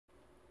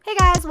Hey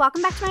guys,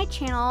 welcome back to my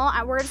channel.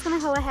 We're just gonna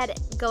go ahead,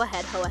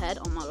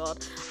 oh my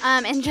god,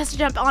 and just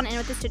jump on in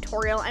with this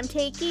tutorial. I'm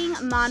taking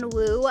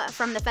Manwoo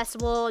from the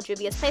Festival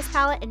Juvia's Place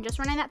palette and just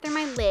running that through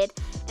my lid,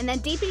 and then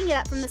deepening it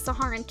up from the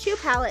Saharan 2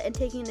 palette and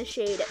taking the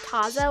shade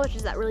Taza, which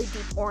is that really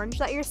deep orange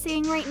that you're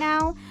seeing right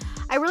now.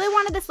 I really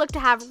wanted this look to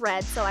have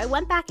red, so I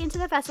went back into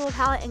the Festival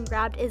palette and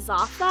grabbed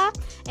Izafa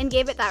and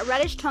gave it that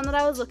reddish tone that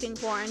I was looking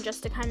for, and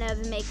just to kind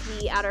of make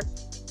the outer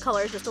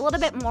colors just a little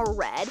bit more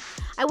red.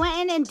 I went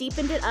in and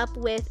deepened it up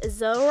with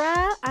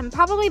Zora. I'm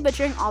probably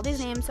butchering all these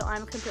names, so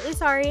I'm completely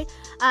sorry,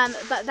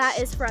 but that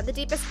is from the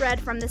deepest red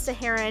from the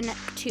Saharan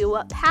 2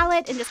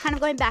 palette, and just kind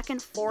of going back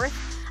and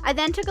forth. I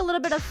then took a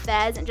little bit of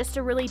Fez and just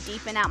to really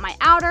deepen out my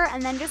outer,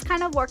 and then just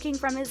kind of working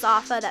from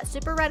Izafa, that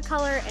super red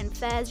color, and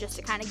Fez just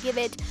to kind of give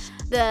it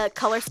the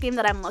color scheme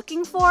that I'm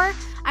looking for.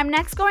 I'm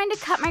next going to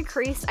cut my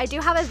crease. I do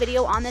have a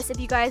video on this if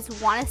you guys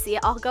want to see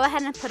it. I'll go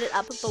ahead and put it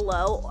up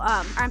below,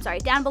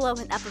 down below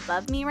and up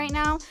above me right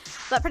now.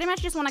 But pretty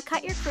much just want to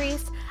cut your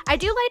crease. I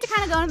do like to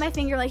kind of go in with my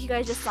finger like you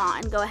guys just saw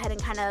and go ahead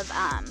and kind of,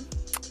 I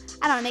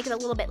don't know, make it a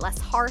little bit less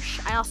harsh.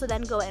 I also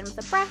then go in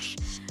with a brush,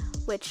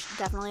 which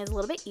definitely is a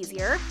little bit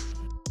easier.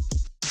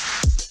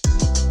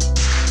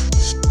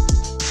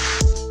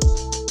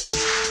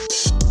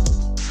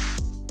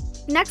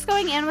 Next,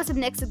 going in with some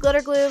NYX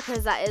glitter glue,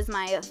 because that is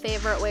my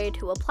favorite way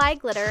to apply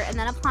glitter, and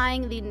then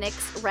applying the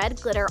NYX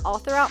red glitter all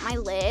throughout my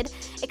lid.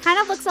 It kind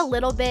of looks a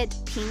little bit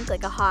pink,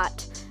 like a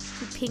hot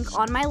pink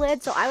on my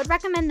lid, so I would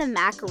recommend the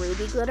MAC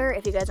Ruby glitter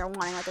if you guys are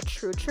wanting like a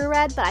true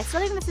red, but I still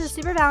think this is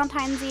super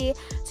Valentine's-y,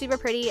 super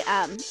pretty.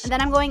 And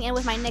then I'm going in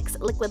with my NYX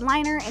liquid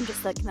liner and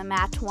just like the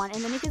matte one,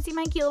 and then you can see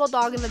my cute little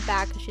dog in the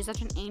back because she's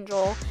such an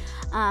angel.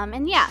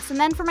 And yeah, so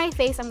then for my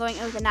face, I'm going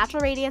in with the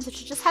Natural Radiance,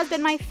 which just has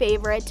been my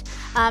favorite.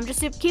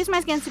 Just keeps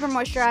my skin super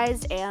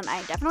moisturized, and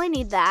I definitely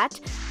need that.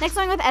 Next,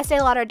 going with Estee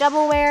Lauder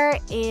Double Wear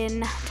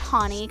in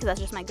Tawny, because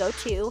that's just my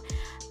go-to.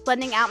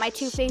 Blending out my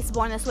Too Faced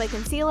Born This Way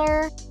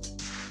concealer.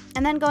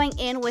 And then going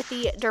in with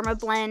the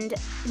Dermablend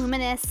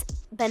Luminous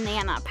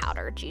Banana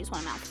Powder. Geez,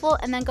 what a mouthful.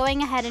 And then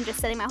going ahead and just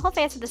setting my whole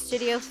face with the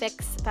Studio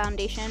Fix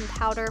Foundation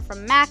Powder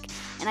from MAC.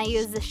 And I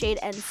use the shade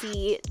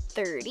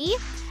NC30.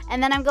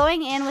 And then I'm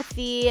going in with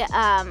the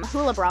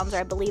Hoola Bronzer,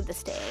 I believe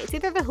this day. It's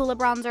either the Hoola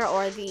Bronzer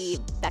or the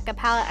Becca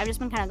palette. I've just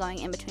been kind of going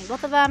in between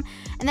both of them.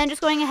 And then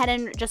just going ahead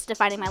and just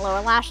defining my lower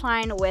lash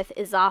line with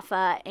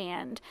Izafa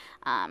and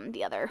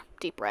the other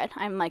deep red.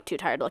 I'm like too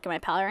tired to look at my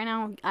palette right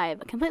now. I've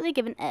completely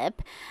given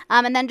up.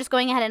 And then just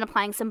going ahead and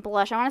applying some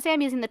blush. I want to say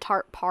I'm using the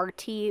Tarte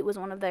Party. It was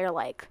one of their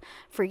like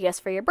free gifts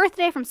for your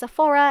birthday from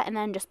Sephora. And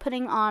then just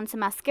putting on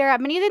some mascara.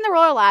 I've been using the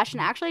roller lash,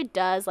 and it actually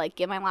does like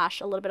give my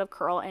lash a little bit of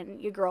curl, and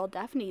your girl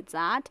def needs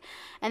that.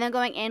 And then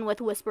going in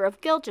with Whisper of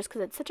Guilt, just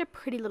because it's such a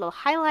pretty little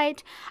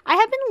highlight. I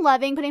have been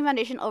loving putting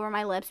foundation over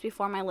my lips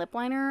before my lip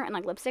liner and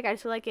like lipstick. I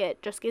just feel like it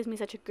just gives me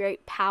such a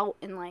great pout,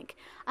 and like,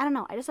 I don't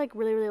know, I just like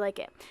really like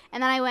it.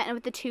 And then I went in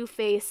with the Too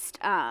Faced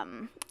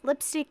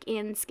lipstick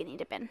in Skinny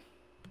Dippin'.